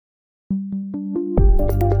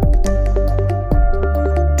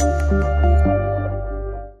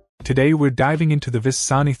Today we're diving into the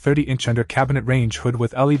Vissani 30-inch under-cabinet range hood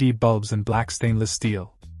with LED bulbs and black stainless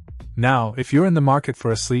steel. Now, if you're in the market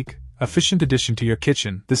for a sleek, efficient addition to your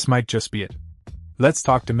kitchen, this might just be it. Let's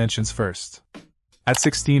talk dimensions first. At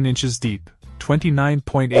 16 inches deep,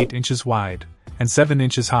 29.8 inches wide, and 7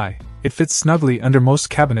 inches high, it fits snugly under most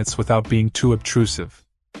cabinets without being too obtrusive.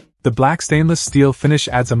 The black stainless steel finish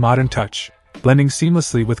adds a modern touch, blending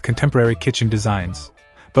seamlessly with contemporary kitchen designs.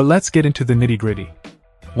 But let's get into the nitty-gritty.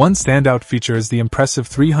 One standout feature is the impressive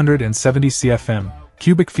 370 CFM,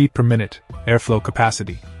 cubic feet per minute, airflow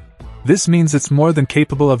capacity. This means it's more than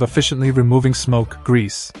capable of efficiently removing smoke,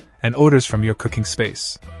 grease, and odors from your cooking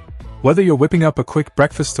space. Whether you're whipping up a quick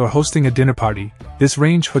breakfast or hosting a dinner party, this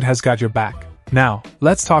range hood has got your back. Now,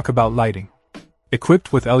 let's talk about lighting.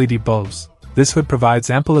 Equipped with LED bulbs, this hood provides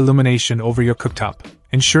ample illumination over your cooktop,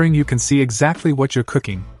 ensuring you can see exactly what you're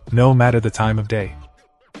cooking, no matter the time of day.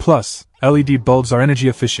 Plus, LED bulbs are energy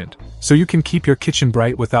efficient, so you can keep your kitchen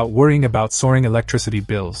bright without worrying about soaring electricity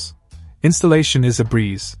bills. Installation is a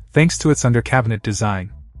breeze, thanks to its under-cabinet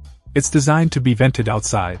design. It's designed to be vented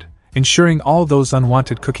outside, ensuring all those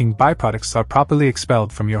unwanted cooking byproducts are properly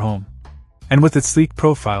expelled from your home. And with its sleek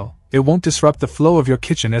profile, it won't disrupt the flow of your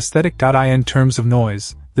kitchen aesthetic. In terms of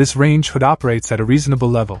noise, this range hood operates at a reasonable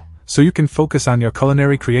level, so you can focus on your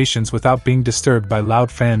culinary creations without being disturbed by loud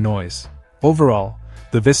fan noise. Overall,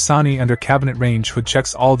 the Vissani under-cabinet range hood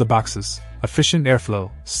checks all the boxes: efficient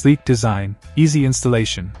airflow, sleek design, easy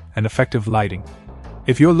installation, and effective lighting.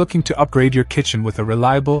 If you're looking to upgrade your kitchen with a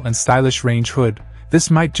reliable and stylish range hood, this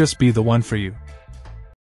might just be the one for you.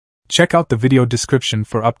 Check out the video description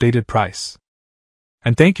for updated price.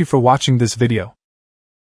 And thank you for watching this video.